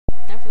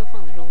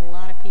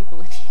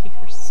in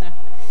here, so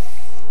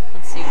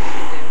let's see what we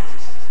can do.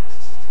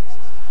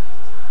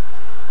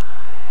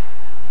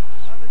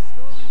 Are the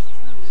stories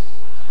true?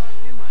 About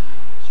him, I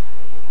mean.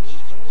 Brother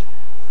Grünfeld?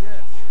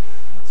 Yes.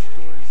 What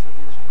stories have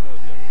you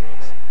heard, young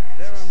brother?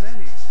 There are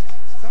many.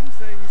 Some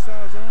say he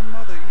saw his own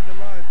mother eaten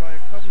alive by a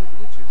coven of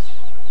witches,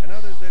 and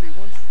others that he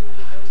once killed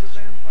an elder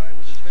vampire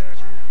with his bare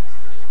hands.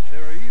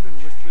 There are even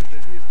whispers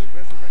that he is the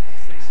resurrected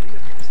Saint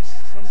Leopold,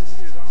 come to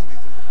lead his armies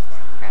into the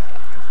final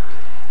battle against the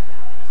aliens'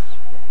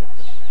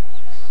 gods.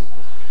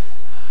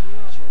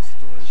 Not all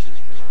stories you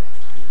hear are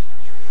true.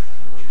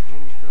 Brother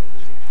Grünfeld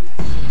is a good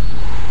soldier.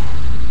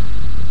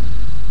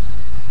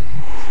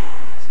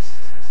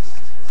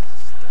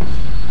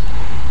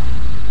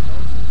 It is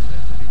also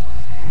said that he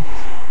once killed a member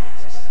of the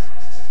Brotherhood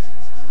because he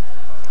refused to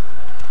follow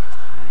orders.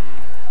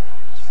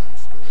 Some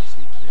stories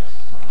you hear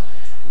are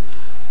true,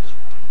 young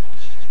brother.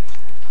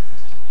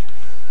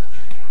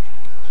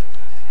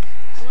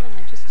 Come on,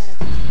 I just had a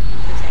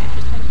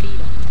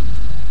beat on it.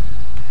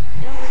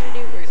 You know what we're gonna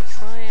do? We're gonna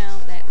try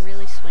out that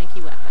really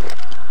swanky weapon.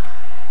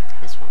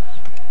 This one.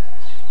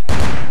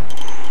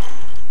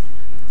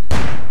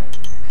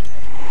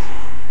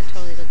 That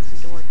totally doesn't seem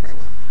to work very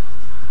well.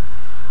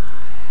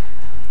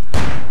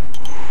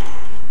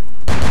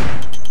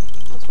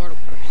 Oh, sort of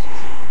works.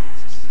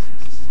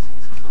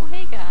 Oh,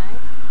 hey, guy.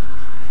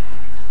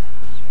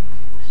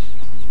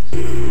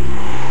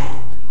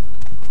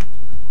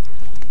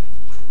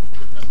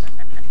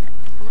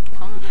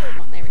 Come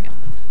on, there we go.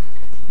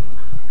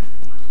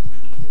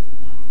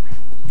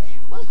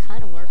 Well, it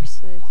kind of works,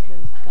 the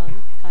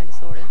gun, kind of,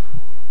 sort of,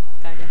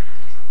 kind of.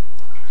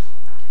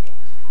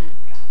 Did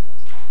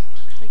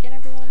I get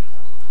everyone?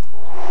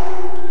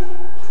 Oh,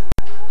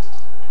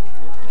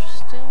 there's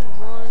still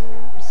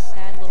one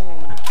sad little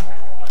woman up here.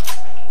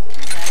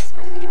 That's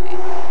okay.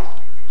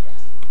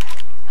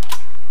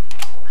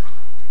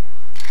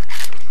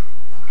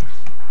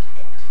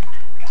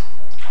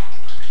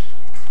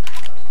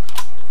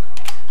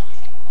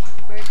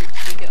 Where did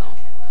she go?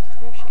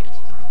 There she is.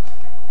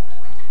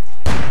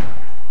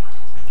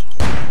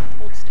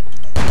 Hold still.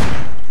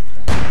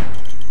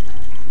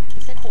 I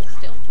said hold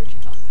still. Where'd you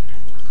go?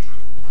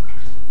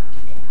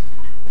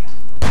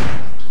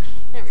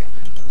 There we go.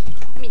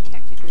 I mean,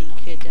 technically you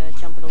could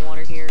jump in the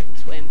water here and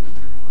swim,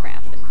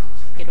 crap, and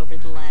get over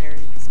the ladder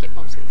and skip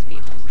most of these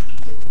people.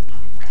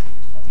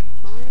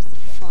 Well, where's the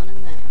fun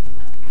in that?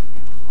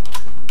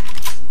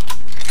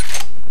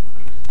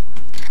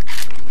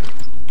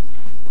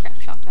 Crap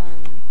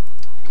shotgun.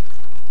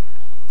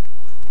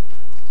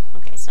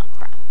 Okay, it's not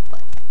crap,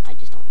 but I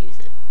just don't use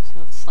it,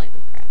 so it's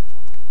slightly crap.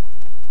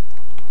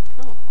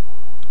 Oh.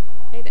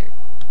 Hey there.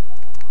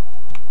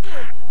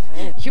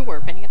 You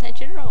weren't paying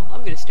attention at all.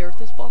 I'm gonna stare at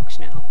this box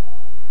now.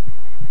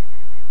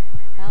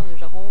 Now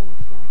there's a hole in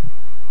the floor.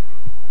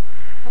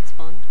 That's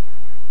fun.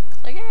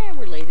 It's like,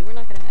 we're lazy. We're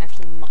not gonna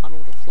actually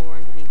model the floor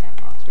underneath that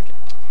box. We're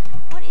just...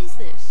 What is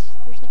this?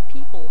 There's like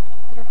people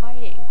that are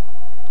hiding.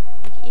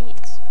 Like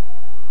idiots.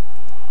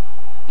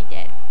 Be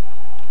dead.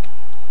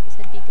 I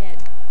said be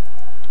dead.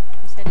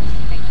 I said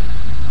thank you.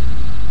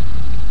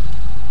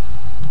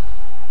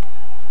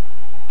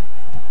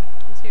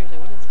 And seriously,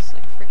 what is this?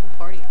 Like a freaking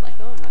party? Like,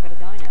 oh, I'm not gonna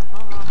die now.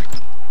 Ha.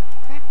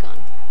 Crap gun.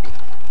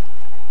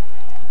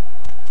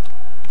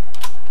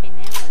 Okay,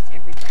 now that's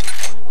everybody,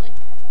 finally.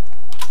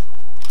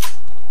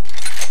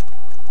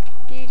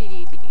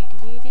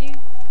 Do-do-do-do-do-do-do-do.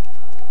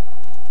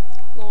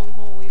 Long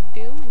hallway of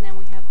doom, and then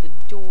we have the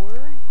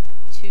door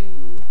to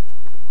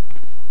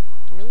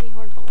a really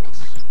hard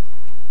boss.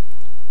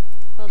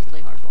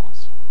 Relatively hard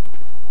boss.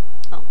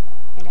 Oh,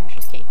 and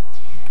Ash's key.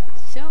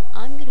 So,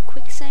 I'm gonna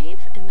quick save,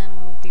 and then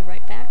I'll be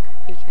right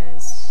back,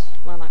 because,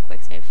 well, not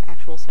quick save,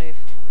 actual save.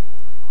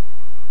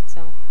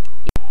 So,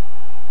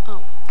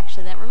 oh,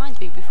 actually that reminds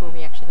me before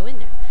we actually go in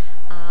there.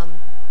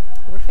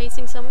 We're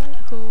facing someone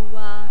who,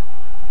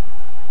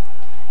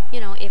 you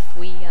know, if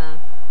we, are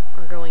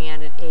going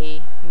at it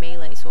a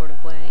melee sort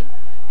of way,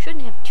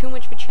 shouldn't have too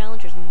much of a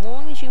challenge as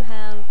long as you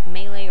have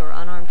melee or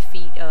unarmed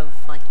feet of,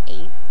 like,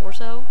 8 or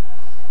so.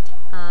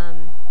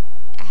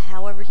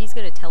 However, he's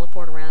gonna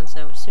teleport around,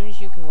 so as soon as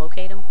you can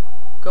locate him,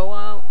 go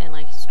out and,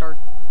 like, start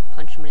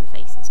punching him in the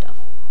face and stuff.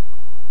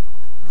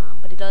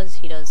 But he does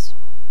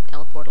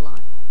teleport a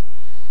lot.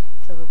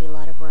 So there'll be a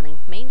lot of running.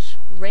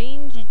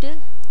 Ranged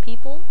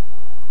people,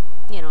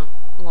 you know,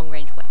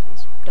 long-range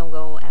weapons. Don't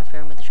go after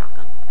him with a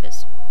shotgun,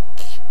 because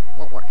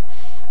won't work.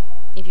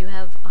 If you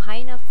have a high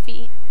enough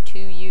feat to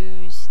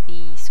use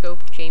the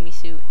scope Jamie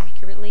suit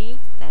accurately,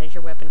 that is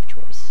your weapon of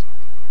choice.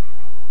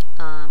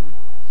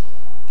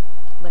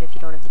 But if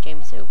you don't have the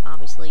Jamie suit,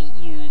 obviously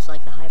use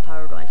like the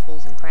high-powered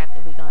rifles and crap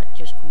that we got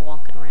just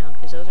walking around,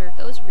 because those are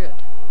good.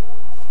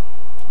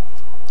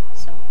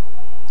 So,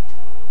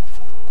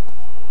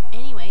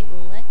 anyway,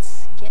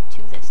 let's get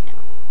to this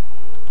now.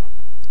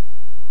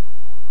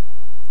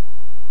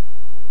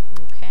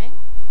 Okay,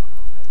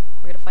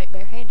 we're gonna fight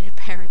barehanded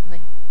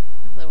apparently.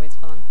 That's always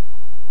fun.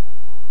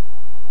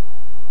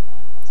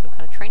 Some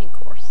kind of training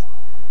course.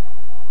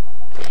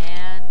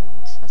 And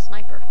a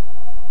sniper.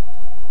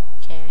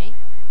 Okay.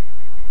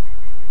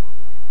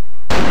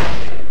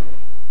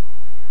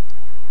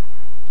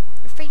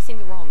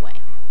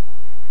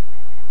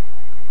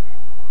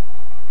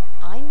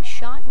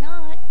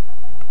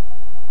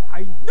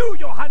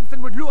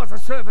 Satan would lure the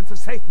servants of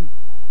Satan,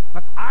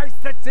 but I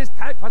set this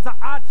type for the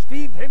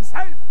archfiend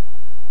himself.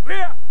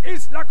 Where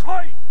is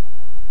LaCroix?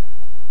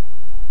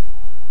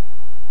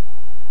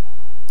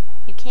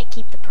 You can't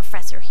keep the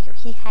professor here.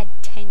 He had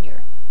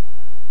tenure.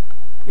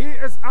 He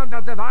is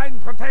under divine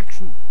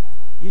protection.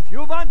 If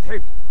you want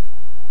him,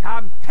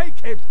 come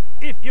take him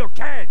if you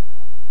can.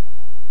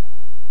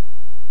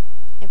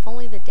 If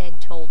only the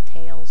dead told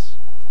tales,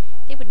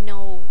 they would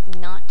know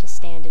not to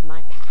stand in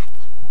my path.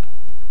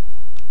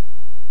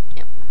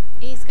 Yep,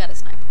 he's got a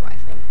sniper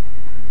rifle.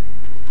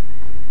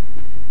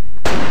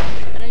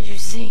 But as you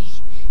see,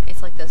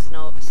 it's like the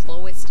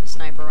slowest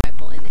sniper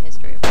rifle in the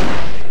history of war.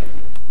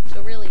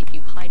 So really, if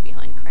you hide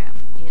behind crap,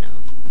 you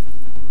know,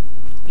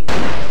 you should be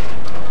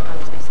okay. I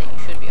was gonna say you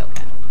should be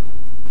okay.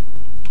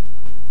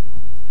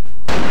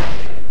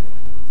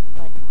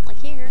 But, like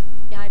here,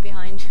 you hide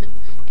behind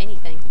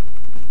anything,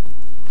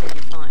 and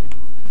you're fine.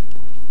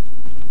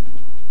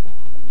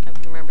 I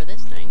remember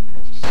this thing.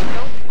 There's a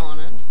scope on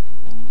it.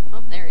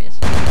 Oh, there he is.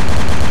 Oh,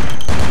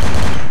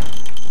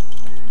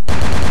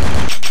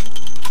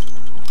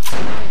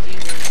 he's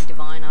using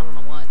divine, I don't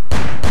know what.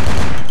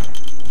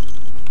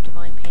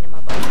 Divine pain in my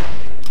butt.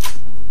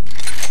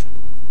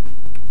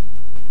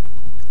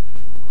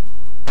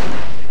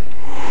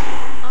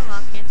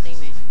 Oh, can't see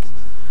me.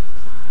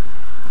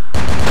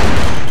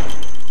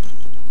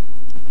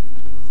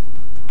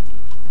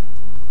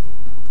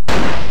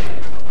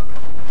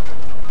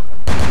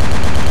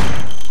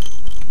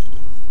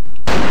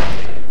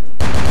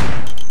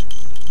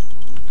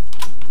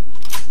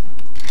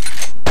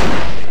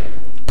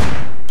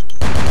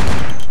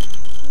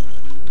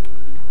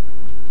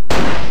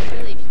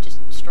 Really, if you just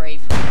stray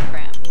from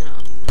crap, you know.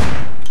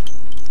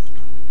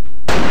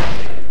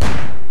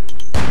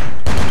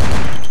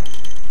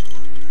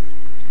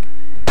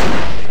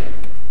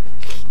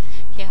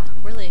 Yeah,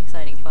 really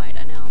exciting fight,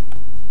 I know.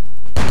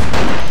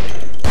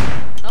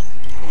 Oh,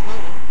 he's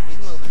moving. He's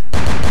moving.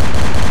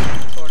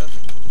 Sort of.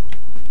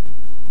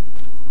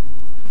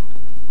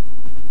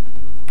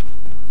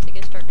 Is he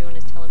gonna start doing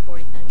his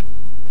teleporty thing?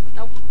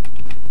 Nope.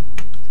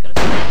 He's gonna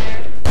stand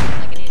there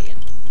like an idiot.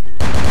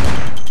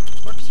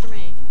 Works for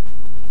me.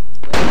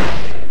 Wait.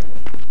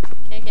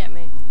 Can't get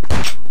me.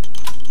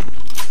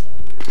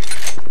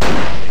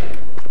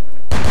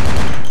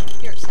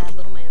 You're a sad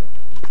little man.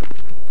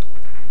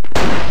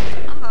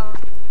 Oh,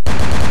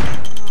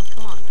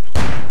 come on.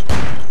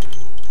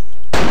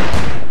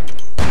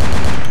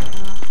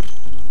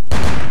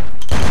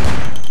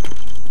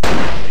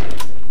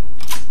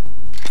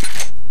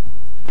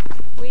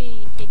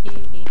 Wee.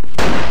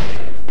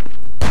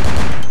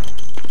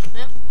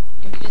 Well,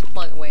 if you just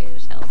plug away,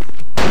 there's health.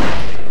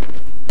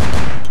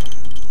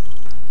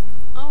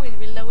 Oh, he's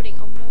reloading.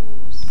 Oh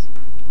noes.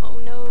 Oh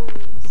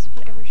noes.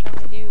 Whatever shall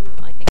I do?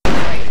 I think it's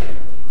right.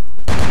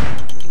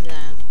 Do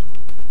that.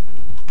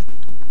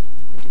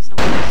 Then do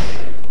something else.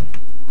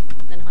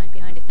 Then hide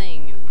behind a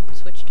thing and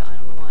switch to I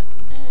don't know what.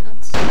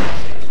 Let's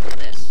switch to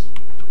this.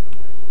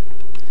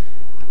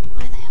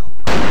 Why the hell?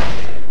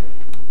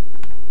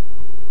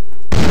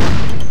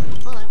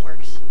 Well, that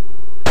works.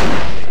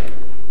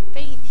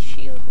 Faith,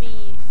 shield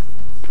me.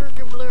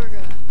 Burger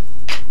blurger.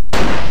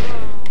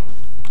 Oh,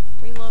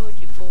 reload,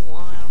 you fool. Oh,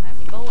 I don't have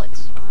any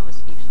bullets. Oh, that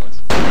was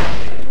useless.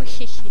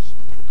 Whee.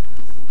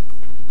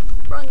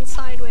 Run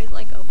sideways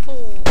like a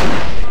fool.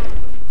 Oh.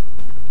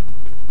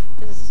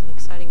 This is an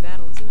exciting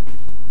battle, isn't it?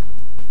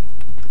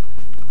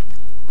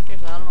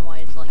 Seriously, I don't know why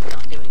it's like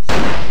not doing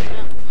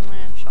stuff.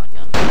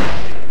 Shotgun.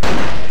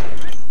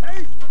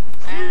 Hey,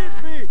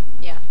 shield me!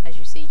 Yeah, as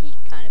you see, he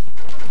kind of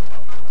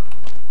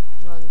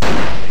runs.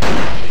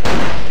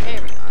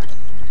 There we are.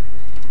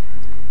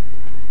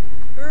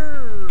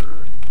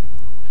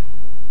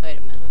 Wait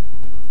a minute.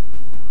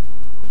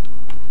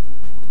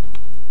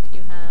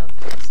 You have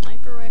a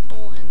sniper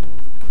rifle and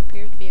what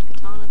appears to be a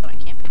katana that I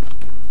can't pick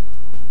up.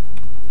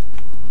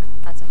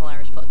 That's a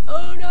hilarious pose.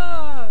 Oh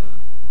no!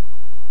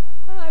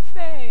 My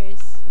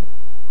face!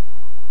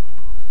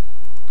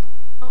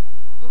 Oh,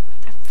 well,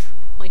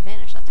 he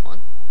vanished, that's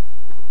fun.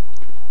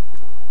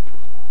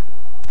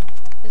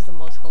 This is the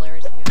most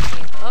hilarious thing I've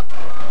seen. Oh,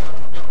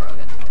 just broke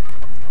it.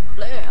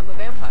 Bleh, I'm a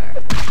vampire.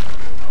 I'm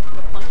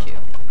gonna punch you.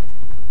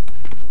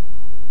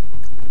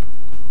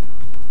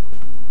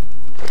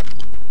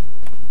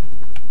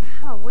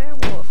 Oh,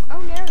 werewolf. Oh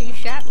no, you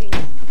shot me.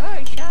 Oh,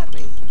 you shot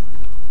me.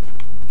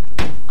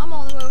 I'm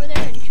all the way over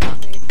there and you shot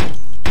me.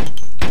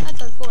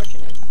 That's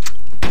unfortunate.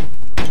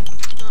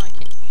 Oh, I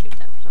can't shoot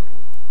that for some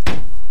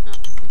reason. No,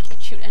 I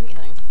can't shoot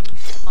anything.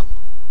 That's fun.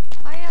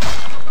 Hiya!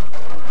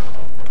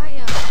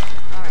 Hiya!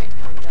 Alright,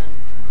 I'm done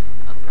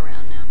up and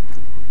around now.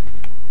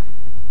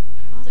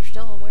 Oh, there's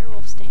still a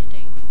werewolf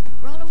standing.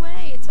 Run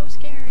away! It's so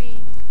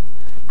scary!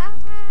 Ah!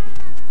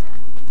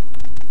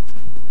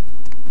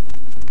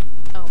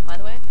 Oh, by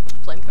the way,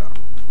 flamethrower.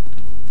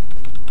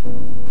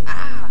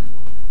 Ah! I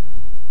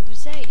was gonna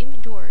say,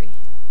 inventory.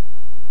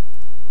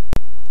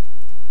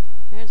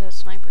 There's that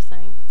sniper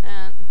thing.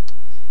 That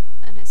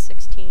has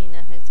 16,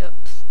 that has,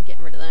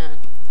 getting rid of that.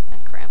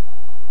 That crap.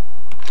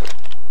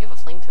 You have a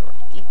flamethrower.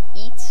 It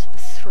eats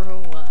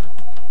through,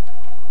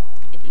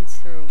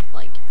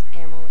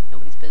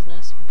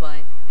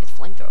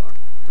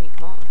 I mean,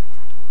 come on.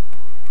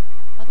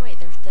 By the way,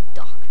 there's the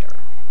doctor.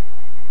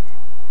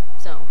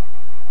 So,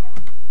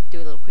 do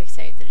a little quick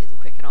save that isn't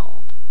quick at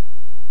all.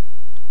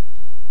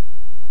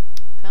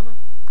 Come on.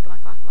 Come on,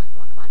 come on, come on,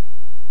 come on, come on.